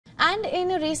And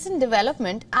in a recent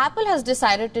development, Apple has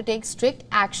decided to take strict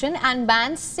action and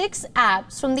ban 6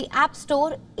 apps from the App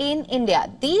Store in India.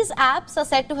 These apps are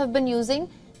said to have been using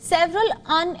several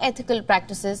unethical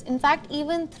practices, in fact,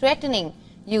 even threatening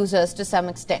users to some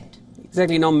extent.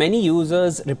 Exactly. Now, many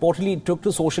users reportedly took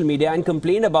to social media and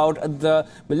complained about the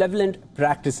malevolent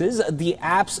practices. The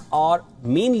apps are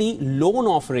mainly loan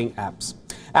offering apps.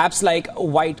 Apps like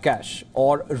White Cash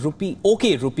or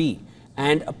OK Rupee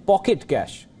and Pocket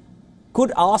Cash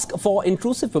could ask for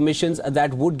intrusive permissions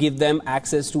that would give them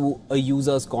access to a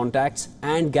user's contacts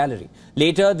and gallery.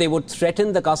 Later, they would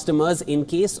threaten the customers in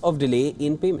case of delay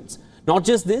in payments. Not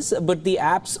just this, but the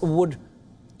apps would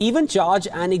even charge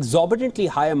an exorbitantly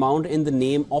high amount in the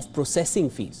name of processing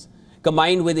fees.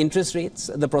 Combined with interest rates,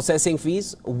 the processing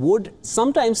fees would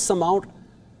sometimes sum out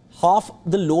half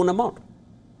the loan amount.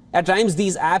 At times,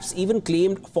 these apps even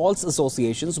claimed false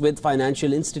associations with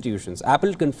financial institutions.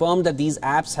 Apple confirmed that these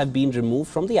apps have been removed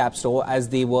from the App Store as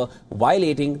they were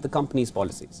violating the company's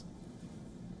policies.